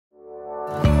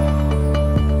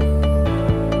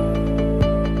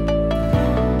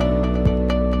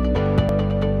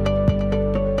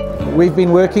We've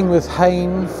been working with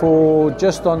HAYNE for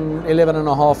just on 11 and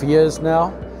a half years now.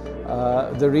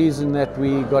 The reason that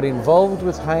we got involved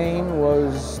with HAYNE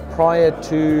was prior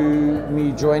to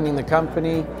me joining the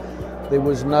company, there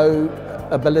was no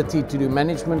ability to do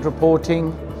management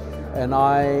reporting, and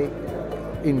I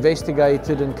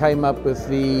investigated and came up with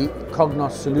the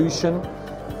Cognos solution.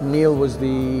 Neil was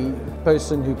the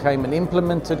person who came and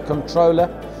implemented controller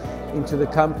into the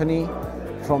company.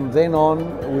 From then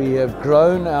on, we have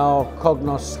grown our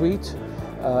Cognos suite,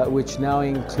 which now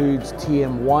includes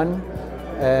TM1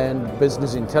 and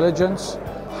business intelligence.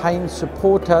 HAYNE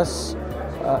support us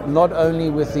not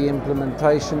only with the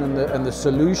implementation and the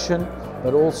solution,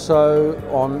 but also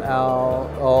on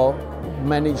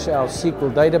manage our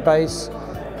SQL database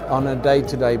on a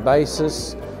day-to-day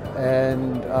basis,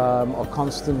 and are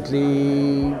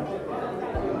constantly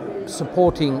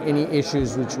supporting any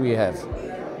issues which we have.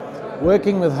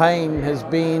 Working with HAYNE has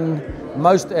been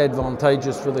most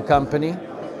advantageous for the company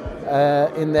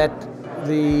in that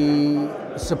the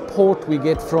support we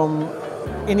get from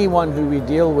anyone who we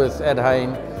deal with at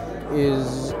HAYNE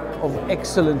is of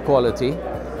excellent quality.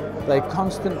 They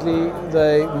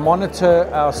monitor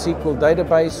our SQL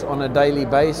database on a daily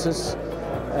basis.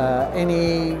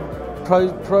 Any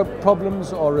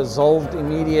problems are resolved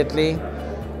immediately.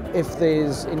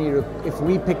 If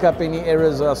we pick up any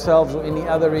errors ourselves or any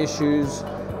other issues,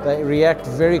 they react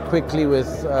very quickly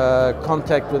with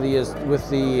contact with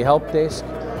the help desk.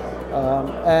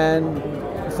 And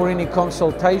for any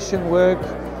consultation work,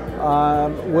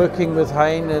 working with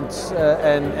HAYNE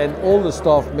and all the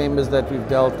staff members that we've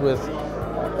dealt with,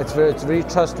 it's very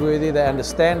trustworthy. They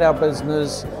understand our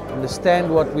business,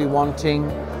 understand what we're wanting,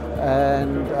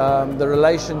 and the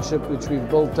relationship which we've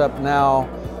built up now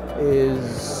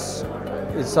is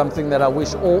something that I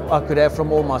wish I could have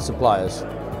from all my suppliers.